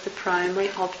it as the primary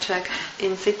object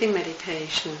in sitting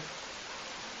meditation.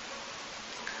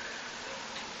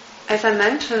 As I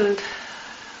mentioned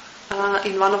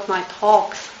in one of my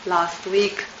talks last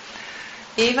week,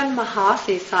 even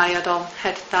Mahasi Sayadaw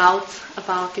had doubts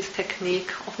about this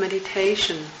technique of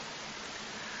meditation.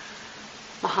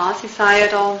 Mahasi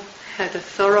Sayadaw had a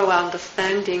thorough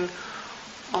understanding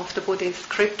of the Buddhist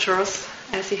scriptures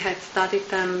as he had studied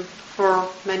them for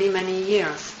many, many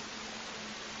years.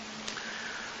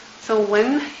 So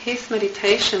when his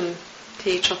meditation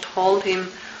teacher told him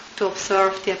to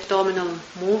observe the abdominal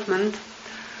movement,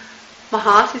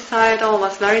 Mahasi Sayadaw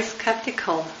was very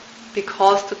skeptical,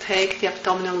 because to take the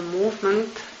abdominal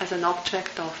movement as an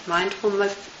object of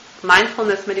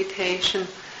mindfulness meditation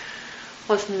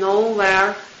was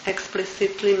nowhere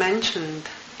explicitly mentioned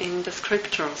in the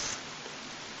scriptures.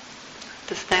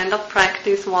 The standard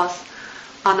practice was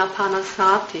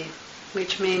anapanasati,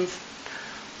 which means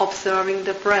observing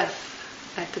the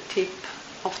breath at the tip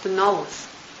of the nose.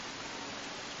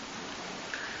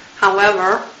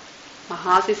 However,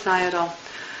 Mahasi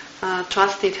Sayadaw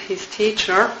trusted his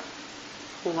teacher,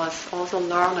 who was also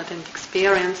learned and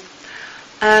experienced,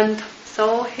 and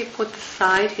so he put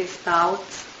aside his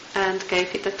doubts and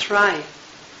gave it a try.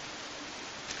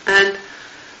 And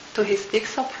to his big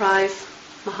surprise,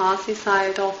 Mahasi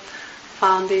Sayadaw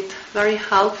found it very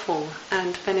helpful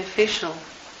and beneficial.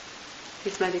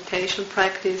 His meditation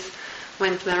practice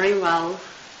went very well,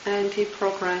 and he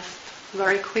progressed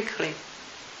very quickly.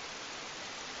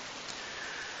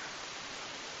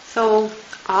 So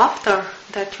after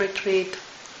that retreat,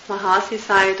 Mahasi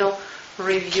Sayadaw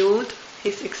reviewed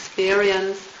his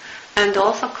experience and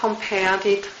also compared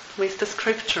it with the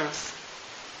scriptures.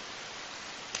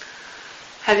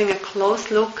 Having a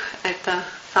close look at the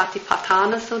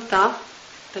Satipatthana Sutta,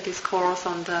 the discourse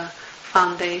on the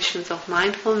foundations of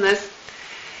mindfulness,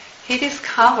 he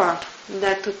discovered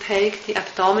that to take the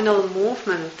abdominal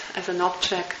movement as an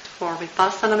object for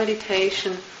vipassana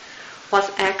meditation was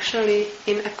actually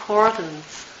in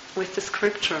accordance with the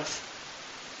scriptures.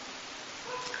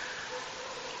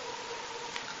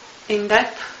 In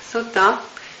that sutta,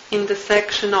 in the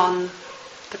section on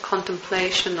the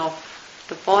contemplation of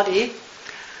the body,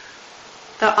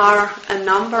 there are a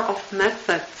number of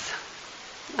methods.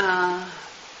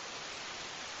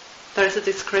 There is a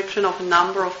description of a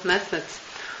number of methods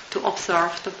to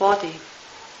observe the body.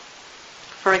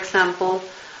 For example,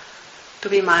 to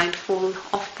be mindful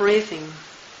of breathing,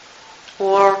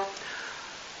 or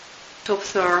to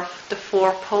observe the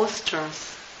four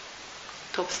postures,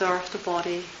 to observe the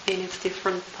body in its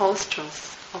different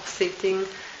postures of sitting,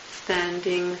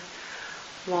 standing,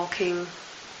 walking,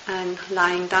 and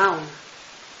lying down,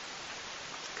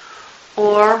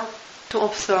 or to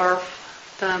observe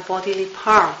the bodily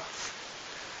parts,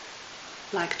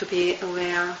 like to be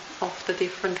aware of the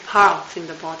different parts in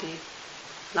the body,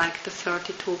 like the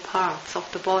 32 parts of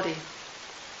the body.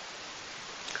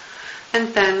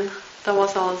 And then there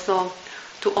was also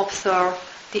to observe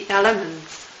the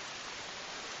elements,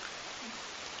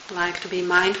 like to be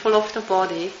mindful of the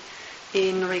body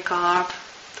in regard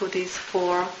to these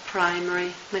 4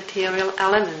 primary material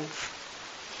elements.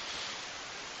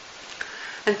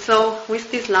 And so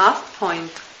with this last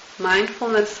point,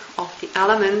 mindfulness of the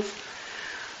elements,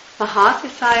 Mahasi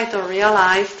Sayadaw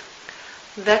realized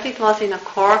that it was in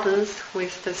accordance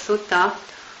with the sutta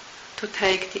to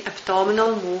take the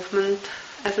abdominal movement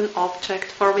as an object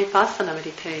for vipassana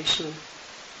meditation,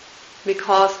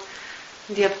 because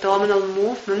the abdominal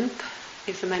movement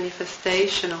is a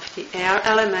manifestation of the air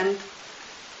element,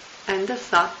 and as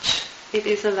such it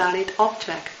is a valid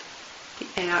object.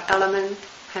 The air element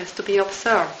has to be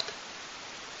observed.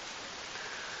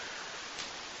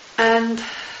 And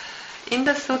in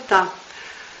the sutta,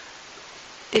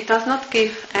 it does not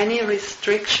give any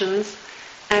restrictions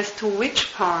as to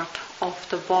which part of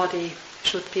the body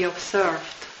should be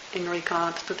observed in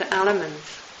regard to the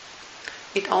elements.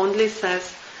 It only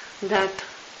says that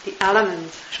the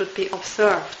elements should be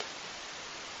observed.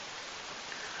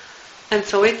 And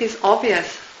so it is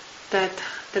obvious that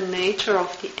the nature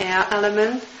of the air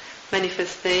element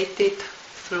manifested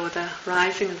through the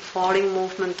rising and falling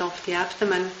movement of the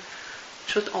abdomen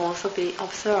should also be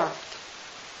observed.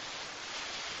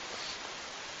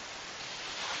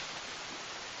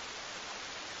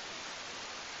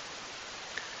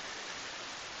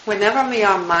 Whenever we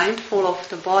are mindful of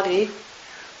the body,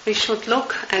 we should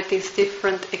look at these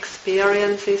different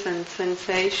experiences and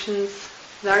sensations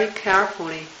very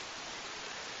carefully.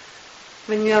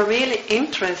 When we are really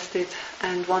interested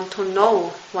and want to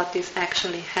know what is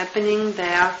actually happening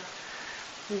there,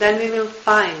 then we will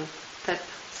find that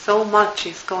so much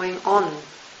is going on.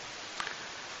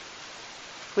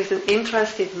 With an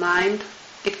interested mind,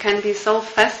 it can be so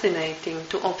fascinating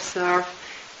to observe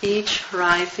each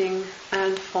rising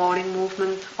and falling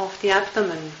movement of the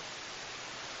abdomen.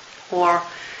 Or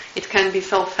it can be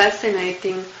so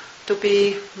fascinating to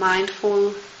be mindful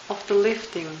of the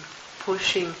lifting,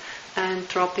 pushing and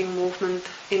dropping movement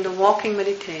in the walking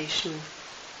meditation.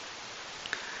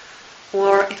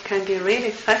 Or it can be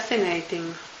really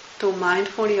fascinating to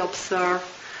mindfully observe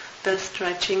the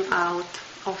stretching out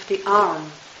of the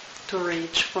arm to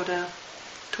reach for the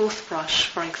toothbrush,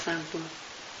 for example.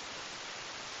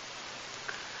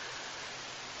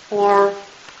 Or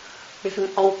with an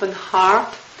open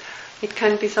heart, it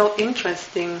can be so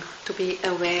interesting to be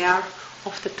aware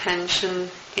of the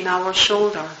tension in our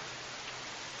shoulder.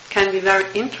 It can be very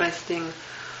interesting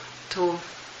to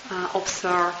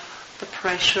observe the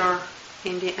pressure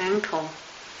in the ankle.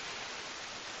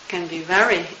 It can be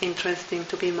very interesting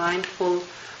to be mindful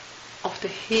of the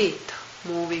heat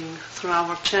moving through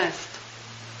our chest,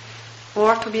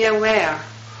 or to be aware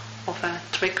of a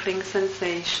trickling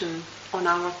sensation on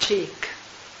our cheek.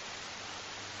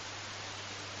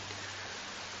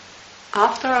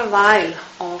 After a while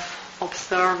of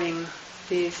observing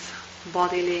these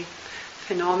bodily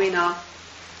phenomena,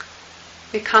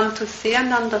 we come to see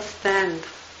and understand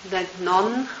that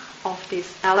none of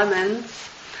these elements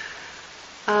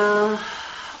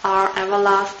are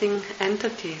everlasting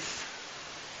entities.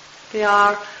 They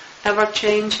are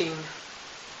ever-changing,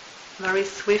 very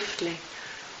swiftly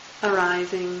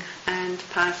arising and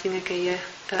passing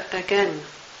again.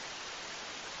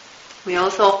 We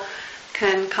also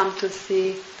can come to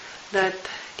see that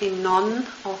in none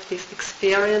of these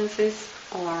experiences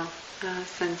or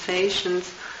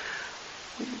sensations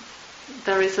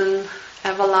there is an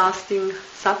everlasting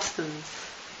substance.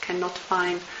 You cannot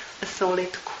find a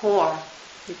solid core.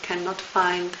 You cannot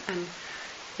find an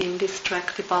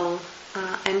indestructible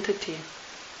entity.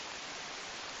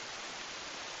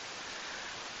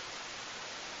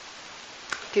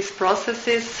 These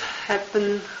processes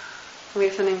happen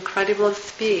with an incredible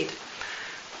speed,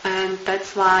 and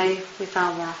that's why with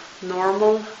our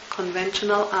normal,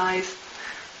 conventional eyes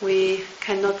we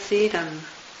cannot see them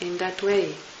in that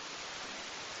way.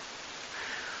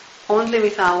 Only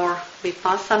with our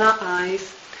vipassana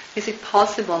eyes is it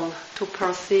possible to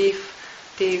perceive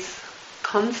these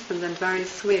constant and very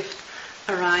swift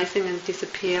arising and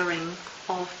disappearing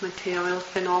of material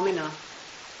phenomena.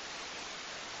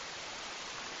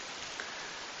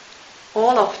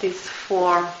 All of these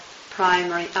four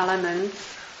primary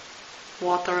elements,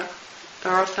 water,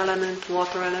 earth element,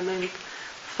 water element,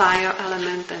 fire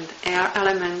element and air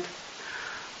element,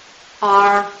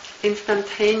 are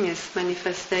instantaneous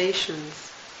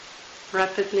manifestations,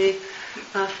 rapidly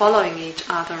following each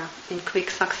other in quick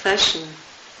succession.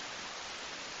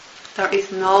 There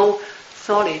is no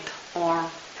solid or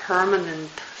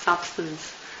permanent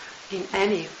substance in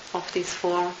any of these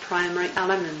four primary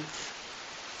elements.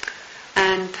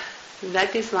 And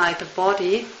that is why the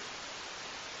body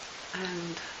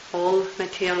and all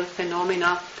material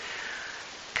phenomena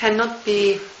cannot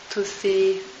be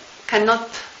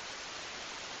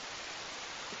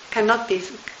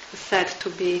said to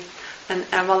be an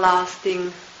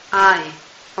everlasting I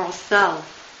or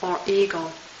self or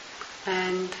ego,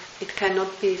 and it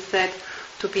cannot be said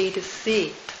to be the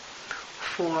seed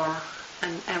for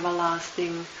an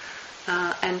everlasting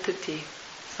entity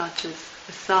such as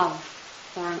a self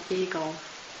or an ego.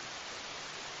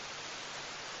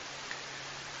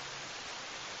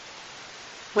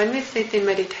 When we sit in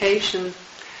meditation,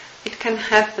 it can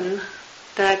happen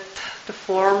that the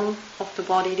form of the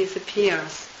body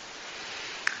disappears.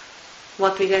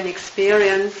 What we then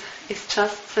experience is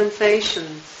just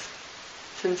sensations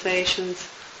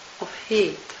of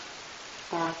heat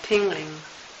or tingling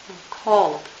or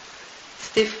cold,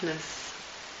 stiffness,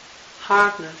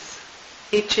 hardness,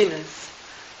 itchiness,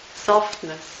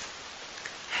 softness,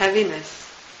 heaviness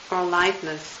or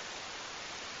lightness.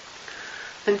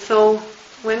 And so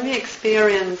when we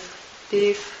experience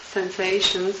these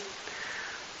sensations,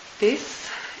 this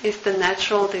is the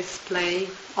natural display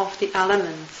of the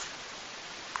elements.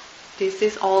 This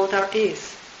is all there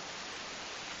is.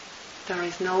 There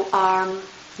is no arm,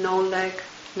 no leg,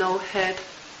 no head,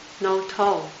 no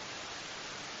toe.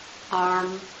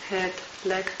 Arm, head,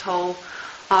 leg, toe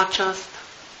are just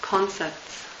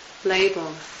concepts,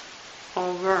 labels,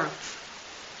 or words.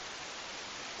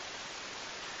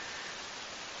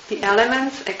 The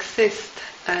elements exist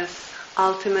as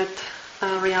ultimate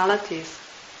realities.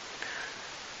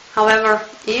 However,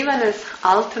 even as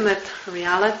ultimate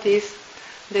realities,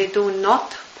 they do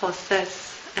not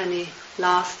possess any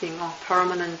lasting or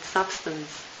permanent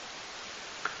substance.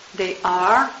 They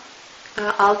are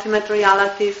ultimate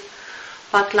realities,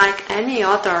 but like any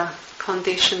other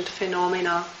conditioned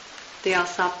phenomena, they are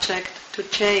subject to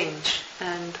change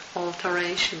and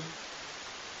alteration.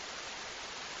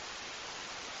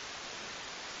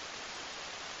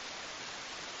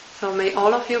 So may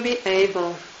all of you be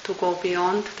able to go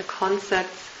beyond the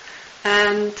concepts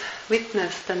and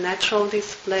witness the natural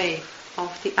display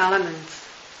of the elements.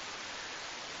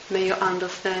 May your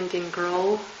understanding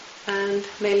grow and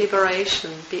may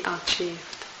liberation be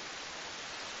achieved.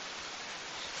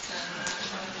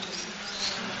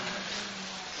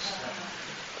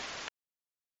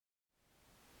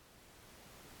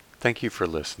 Thank you for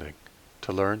listening.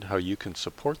 To learn how you can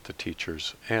support the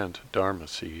teachers and Dharma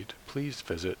Seed, please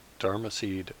visit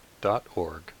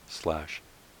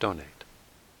dharmaseed.org/donate.